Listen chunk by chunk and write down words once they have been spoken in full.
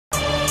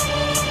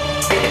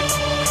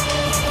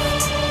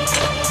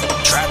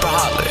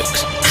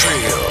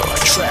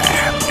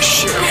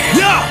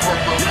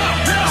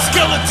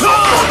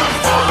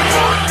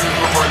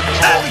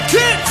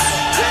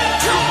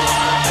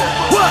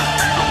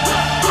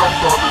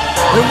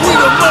and we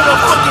the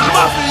motherfucking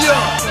mafia.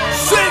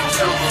 Six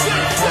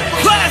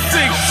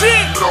classic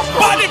shit,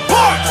 body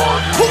parts.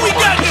 Who we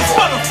got in this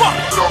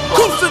motherfucker?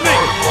 Coosa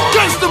nigga,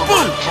 Gangsta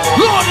Boo,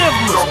 Lord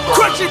Evans,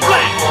 Crunchy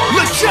Black,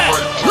 Lil Chat,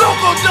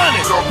 Loco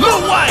Dunny,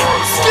 Lil White,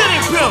 Skinny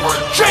Pimp,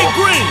 Jay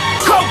Green,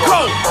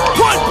 Coco,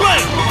 Point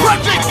Blank,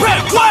 Project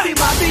Pat, what?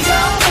 Mafia,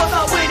 what's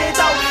up with it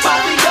though?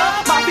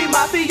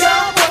 Mafia,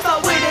 what's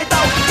up with it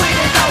though?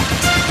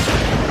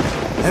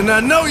 And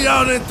I know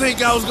y'all didn't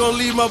think I was gonna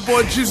leave my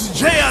boy Juicy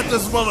J out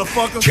this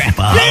motherfucker.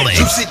 Trapaholic.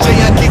 Juicy J,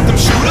 I kick them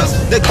shooters.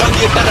 They done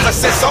get better, I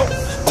said so.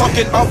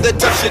 Talking all that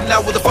tough shit now,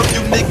 what the fuck you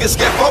niggas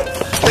scared for?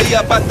 They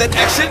about that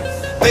action,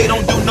 they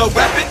don't do no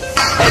rapping.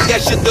 And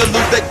that shit to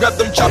lose, they grab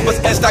them choppers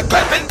and start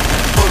clapping.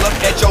 Pull up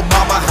at your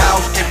mama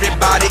house,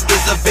 everybody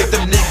is a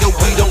victim, nigga.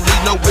 We don't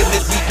need no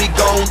witness, we be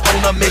gone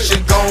on a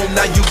mission, gone.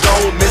 Now you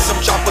gone, miss some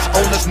choppers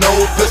on us, no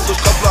pistols,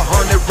 couple of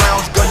 100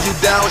 rounds, gun you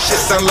down, shit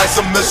sound like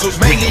some missiles.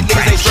 Mainly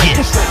niggas ain't straight,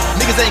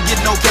 niggas ain't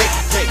getting no cake,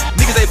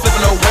 niggas ain't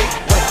flipping no weight,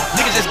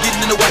 niggas just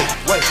getting in the way.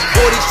 Boy,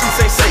 these streets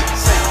ain't safe,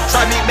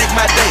 try me, make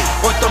my day.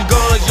 Point them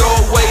guns your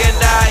way and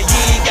now you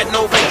ain't got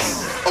no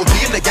face. OG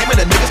in the game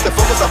and the niggas that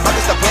focus on money,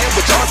 stop playing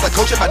with y'all, start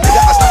coaching my nigga.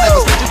 I stop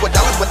never spending with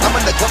dollars when I'm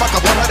in the club. I can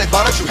 100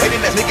 bottles. You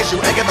hating ass niggas,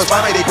 you ain't got no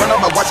spine. They run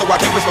on my watch so I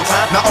can't waste no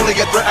time. Not only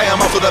a threat, I am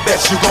also the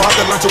best. You gon' have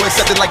to learn to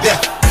accept it like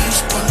that.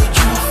 Bitch, wanna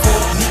you for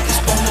niggas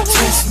wanna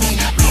test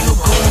me. Real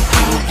gon'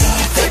 kill me,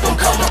 they gon'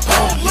 call the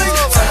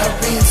police.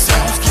 Siren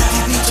sounds, get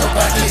these bitch up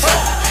out this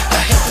hole.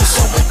 I have to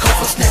show it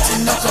cover,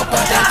 snatching up out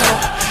that door.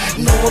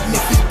 Know if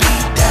niggas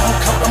beat down,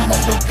 call them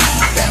on the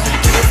rebound.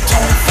 Dead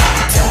tone,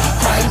 fucking town,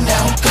 right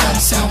now, gun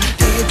sound.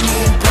 Dead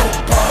men broke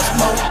bars,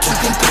 more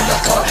tweaking through the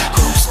car.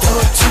 Crew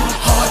stuck too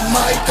hard,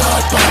 my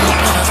God, body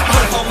bars.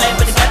 Home man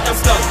with the goddamn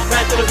stove.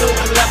 Ran through the hood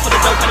with the left for the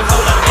dope and a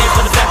whole lot of hands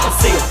for the back of the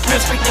seal.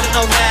 Real street niggas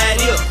know how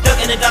it is.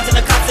 Ducking the dogs and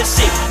the cops and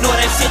shit. Know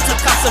that shit took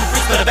cops some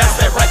breeze, but the bounce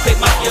that right quick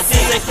mafia see.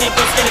 They can't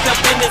go skinny up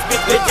in this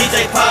bitch with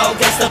DJ Paul,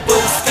 Gangsta Boo,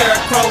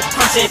 Scarecrow,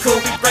 Crunchy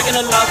Cool. We breaking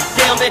the law,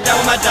 down there down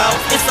with my dog.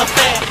 It's a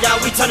fact, y'all.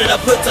 We turning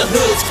up hood to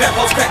hood, scrap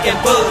hoes, cracking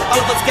bud.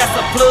 All of us got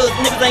some blood.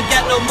 Niggas ain't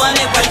got no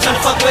money. Why you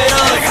tryna fuck with us?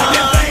 I got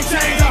them things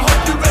changed. I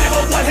hope you ready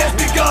for what has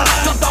begun.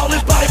 Dumped all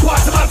his body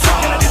parts in my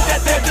trunk, and I did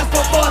that there just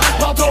for fun.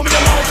 Paul told me a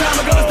long time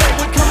ago to stay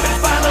with coming, it's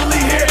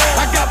finally here.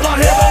 I got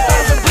blonde hair, both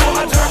eyes are blue.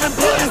 My German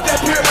blood is that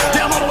pure.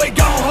 Yeah, I'm all the way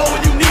gone, ho,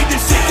 and you need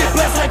this shit. Get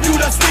blessed like you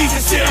done sneeze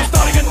and shit. I'm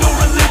starting a new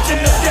religion.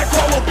 The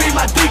Scarecrow will be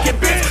my deacon,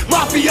 bitch.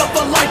 Mafia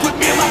for life with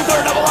me and my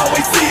third. I will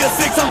always see a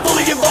six. I'm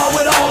fully involved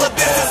with all of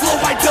this. It's low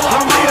white till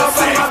I'm real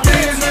six.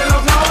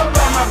 I'm all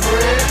about my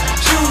bread.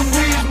 Shooting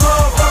these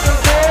motherfuckers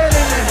dead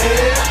in the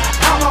head.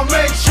 I'ma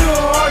make sure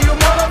all you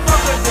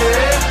motherfuckers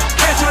dead.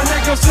 Catch a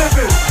nigga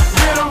slipping,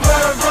 get him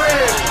better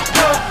bread.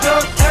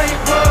 Duck, tape,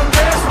 bug,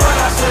 that's what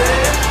I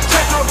said.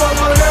 Check up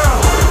over there,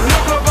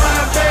 look up on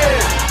the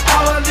bed.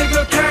 All a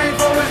nigga came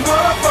for his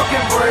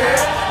motherfucking bread.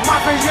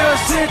 Mafia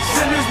sits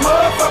in his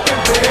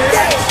motherfucking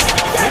bed.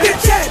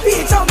 Bitch, that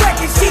bitch, I'm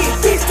wrecking shit.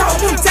 Bitch, talk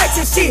them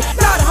Texas shit.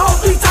 Not a whole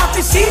bitch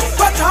talking shit,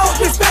 but the whole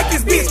respect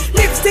this bitch.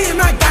 Niggas still in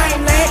my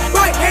gangland,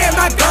 right hand,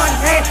 my gun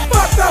hand.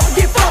 Fucked up and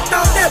get fucked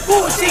off that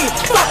bullshit.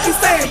 Fuck you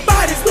saying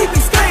bodies, we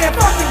be slaying.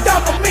 Fucking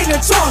dump them in the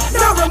trunk.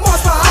 No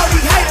remorse for all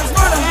these haters,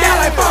 run them down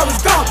like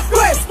Forrest Gump.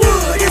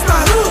 Westwood is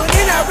my hood,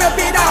 and I rep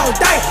it all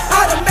day.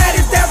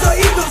 Automatics, there's the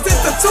Eagles,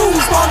 it's the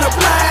tools wanna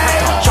play.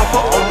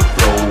 Chopper on the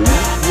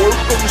floor, work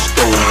on the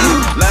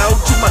stove. Loud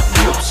to my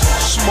lips,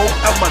 smoke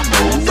out my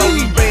nose. All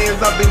these bands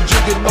I've been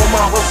jigging on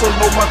my hustle,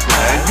 on my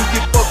grind. You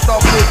get fucked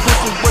off with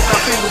whistles when I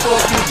feel the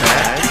fucking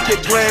time. You get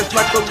grass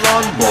like a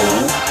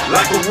lawnmower,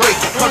 like a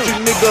rake. Country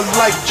nigga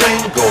like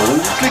Django,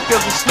 slick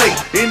as a snake.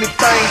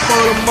 Anything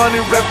for the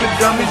money, rapping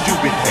dummies you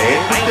been had.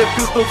 Put that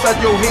pistol inside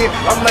your head,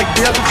 I'm like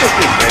damn the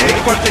fucking man.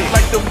 Project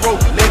like them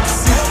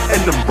Rolexes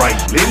and them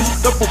Breitlings.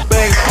 Double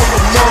bags full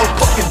of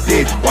motherfucking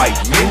dead white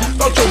men.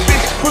 Thought your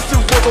bitch pussy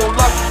was on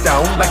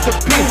lockdown like the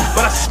pin,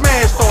 but I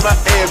smashed on her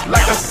ass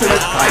like I sent a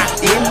pipe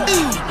in.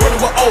 Running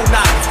with old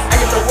knives, I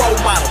get the role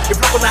model. If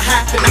look on the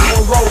hat, then I'm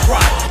on road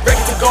rock. Ready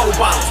to go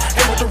wild,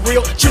 hang with the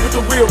real, cheer with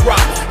the real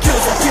rock.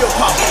 Killers and peel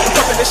pop, I'm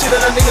dumping this shit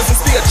on the niggas and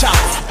steel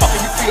choppers.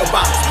 Fucking you feel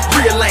about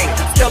real lane,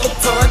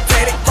 skeleton,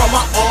 tatted from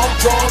my arm,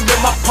 drum in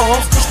my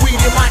palms, push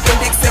weed in my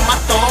index and my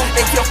thumb,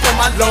 and kill from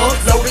my lungs,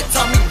 loaded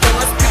Tommy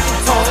guns, speaking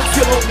tongues,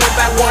 kill them one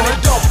by one and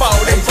dump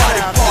all they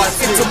body parts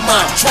into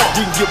my trunk.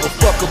 Didn't give a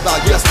fuck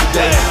about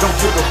yesterday, don't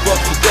give a fuck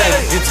today.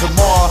 And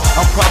tomorrow,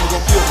 I'm probably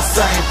gonna feel the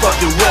same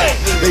fucking way.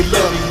 They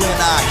love me when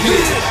I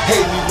hit it,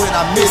 hate me when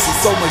I miss it.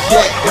 So much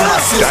yak in my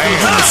system,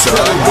 you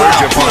smell it when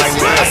I piss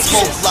it. I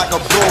smoke like a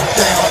broke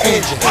down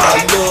engine. I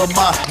love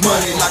my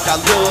money like I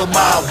love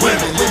my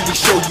women. Let me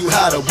show you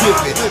how to whip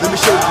it. Let me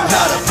show you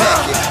how to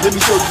pack it. Let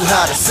me show you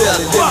how to sell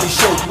it. Let me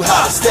show you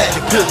how to stack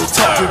it. Pillow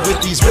talking with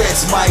these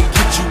rats might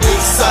get you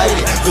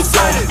excited, but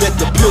don't let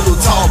the pillow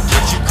talk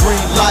get you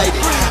green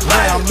lighted.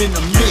 Now I'm in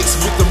the mix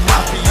with the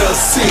mafia a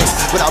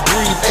 6, but I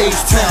breathe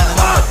H-Town and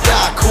I'ma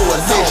die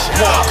coalition.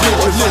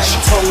 Coalition.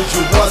 Told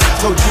you once,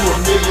 told you a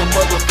million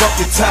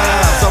motherfucking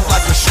times. I'm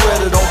like a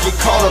shredder, don't get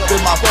caught up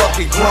in my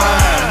fucking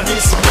grind.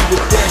 Miss me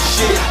with that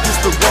shit, it's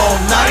the wrong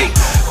night.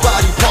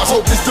 Body parts,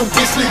 hope it's them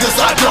bitch niggas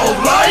I don't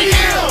like.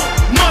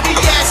 Mummy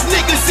ass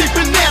niggas in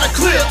banana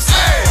clips.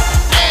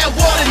 And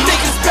water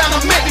niggas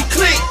bound to make me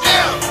click.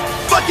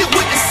 Fuck it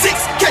with the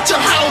 6, catch a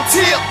hollow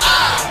tip.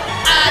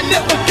 I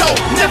never go,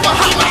 never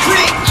holler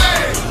click.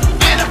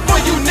 And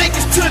for you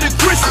niggas to the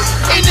gristle.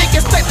 And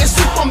niggas think that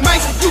super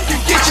amazing, you can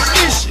get your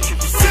issue.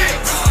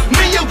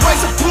 Million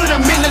ways to put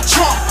them in the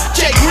trunk.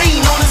 Jack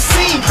Green on the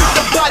scene, with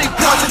the body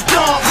parts and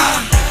dump.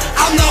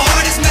 I'm the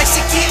hardest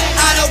Mexican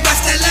out of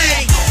West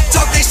LA.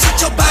 Talk that shit,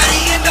 your body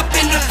end up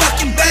in the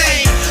fucking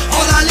bay.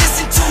 All I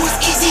listen to is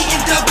Easy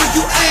and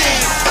WA.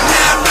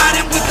 Now I'm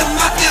riding with the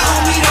mafia,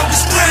 homie, don't be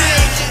spray.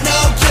 No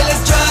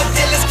killers, drug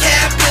dealers,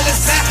 cab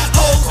dealers,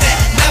 hoes that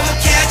never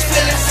catch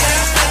feelings.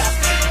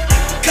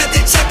 Cut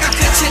the check, I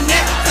cut your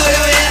neck, throw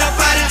your head up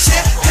out of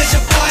check. Cause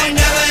your boy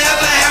never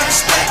ever had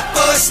respect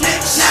for a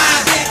snitch.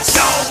 Nah, bitch,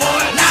 y'all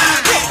want it,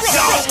 nah, bitch,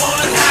 y'all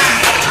want it, nah,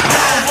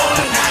 y'all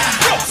want it, nah.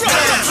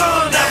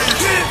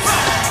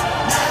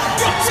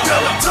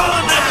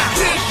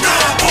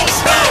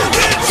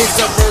 It's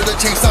a murder,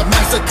 chainsaw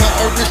massacre,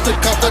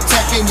 aristocrat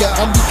attacking ya.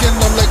 I'm looking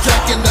on like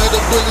Dracula, the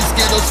bullies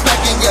get on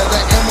smacking ya. The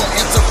ammo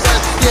and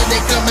surprise, yeah, they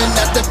coming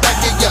out the back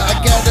of ya. I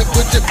gotta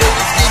put your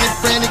bullets getting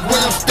frantic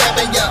when I'm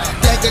stabbing ya.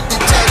 Dagger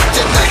detach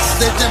your nuts,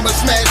 then I'ma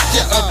smash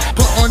ya up.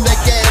 Put on the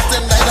gas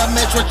and light, I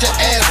match what your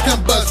ass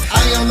combust.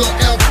 I am no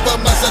elf,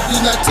 but myself do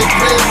not take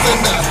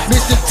prisoner.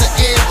 Mission to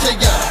enter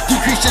ya,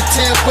 decrease your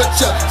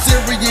temperature.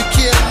 Serial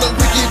killer,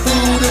 wicked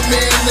Buddha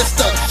man and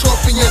stuff.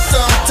 Scorpion,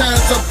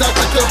 sometimes I'm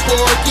Dr.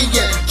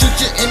 Kevorkian. Shoot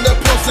you in the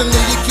porcelain,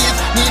 your kids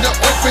need an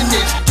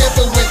orphanage.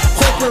 Never went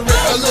corporate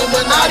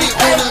Illuminati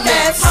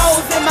ornaments.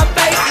 Assholes in my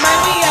face, man,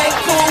 we ain't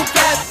cool.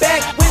 Got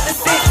back with the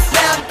 6,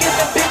 now I'm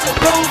giving bitches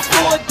room.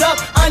 Pulled up,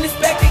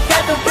 unexpected,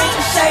 got the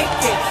bitches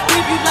shaking.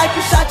 Leave you like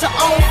you shot your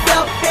own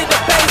self in the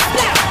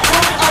basement.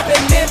 Grew up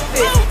in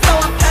Memphis, so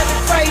I'm kinda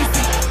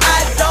crazy.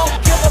 I don't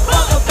give a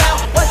fuck about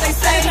what they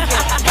saying.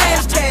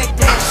 Hashtag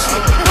that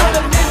shit, put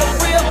them in the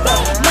real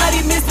boat.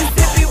 Muddy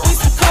Mississippi, we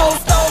some cold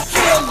stone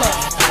killers.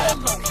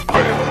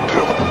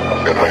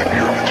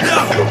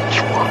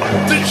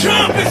 The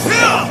jump is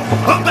here.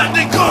 I'm about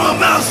to go,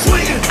 I'm out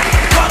swinging.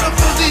 Why the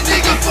fuck these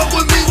niggas fuck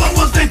with me? What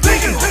was they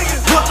thinking?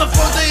 What the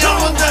fuck they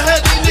on? What the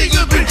hell these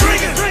niggas been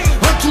drinking?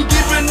 I'm too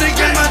deep in the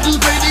game, I do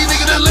pay these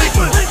niggas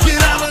delinquent.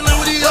 Get out of there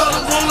with these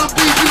others, wanna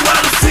beat you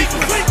out of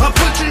secret. I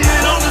put your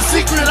head on the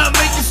secret, I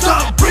make you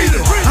stop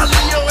breathing. I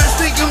leave your ass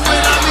thinking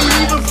without me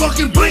even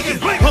fucking blinking.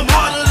 I'm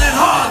harder than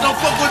hard, don't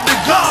fuck with the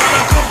God.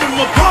 I come from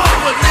a part,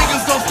 but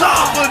niggas don't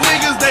stop. But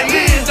niggas they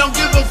in, don't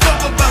give a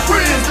fuck about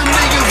friends. The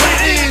niggas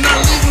ain't in, I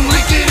leave them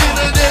licking in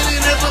the dead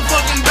end, that's a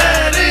fucking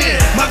bad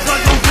end. My clock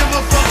don't give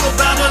a fuck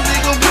about a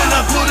nigga when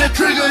I pull that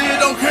trigger. It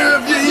don't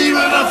care if you're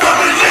even a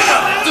fucking nigga.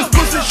 This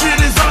pussy shit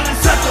is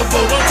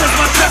unacceptable, don't touch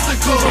my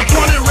testicles. I'm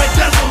pointing right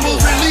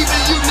decimals and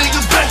leaving you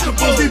niggas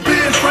vegetables. These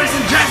being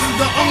Francis Jackson's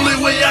the only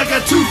way I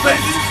got 2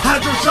 faces.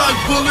 Hydro shock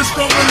bullets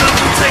strong enough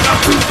to take out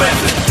 2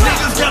 faces.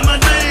 Niggas got my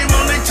name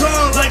on their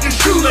tongue like it's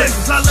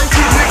shoelaces. I let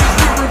these niggas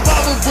with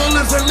revolver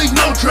bullets and leave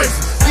no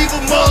traces.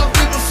 Evil mug,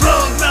 evil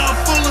slug, mouth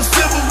full of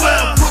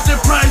silverware. Put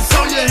that price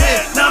on your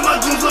head, now my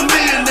goons a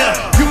millionaire.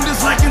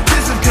 Units like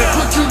intensive care,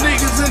 put you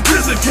niggas in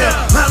prison care.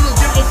 I don't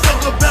give a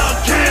fuck about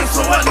can,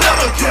 so I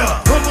never care.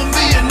 I'm a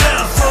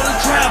millionaire, so the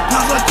trap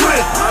house I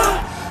quit.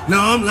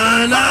 Now I'm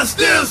lying, I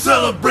still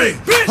celebrate.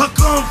 I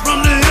come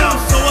from the hill,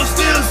 so I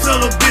still sell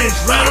a bitch.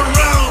 Right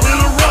around in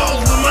a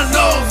rose with my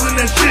nose in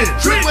that shit.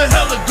 Drink with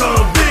hella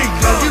gun, big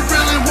gun. You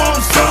really want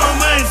some?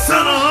 I ain't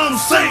Santa, I'm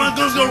Saint. My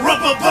guns go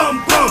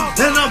rumpa-bum-bum.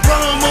 And I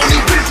bum on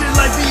these bitches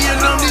like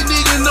Vietnam. These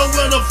niggas know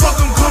where the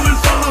fuck I'm coming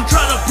from. Don't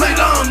try to play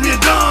dumb,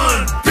 you're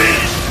done,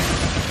 bitch.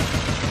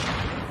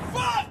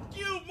 Fuck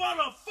you,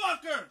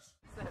 motherfuckers.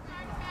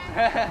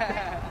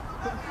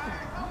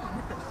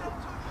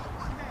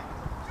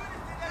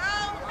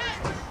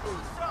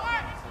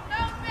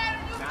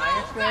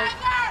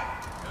 Straight.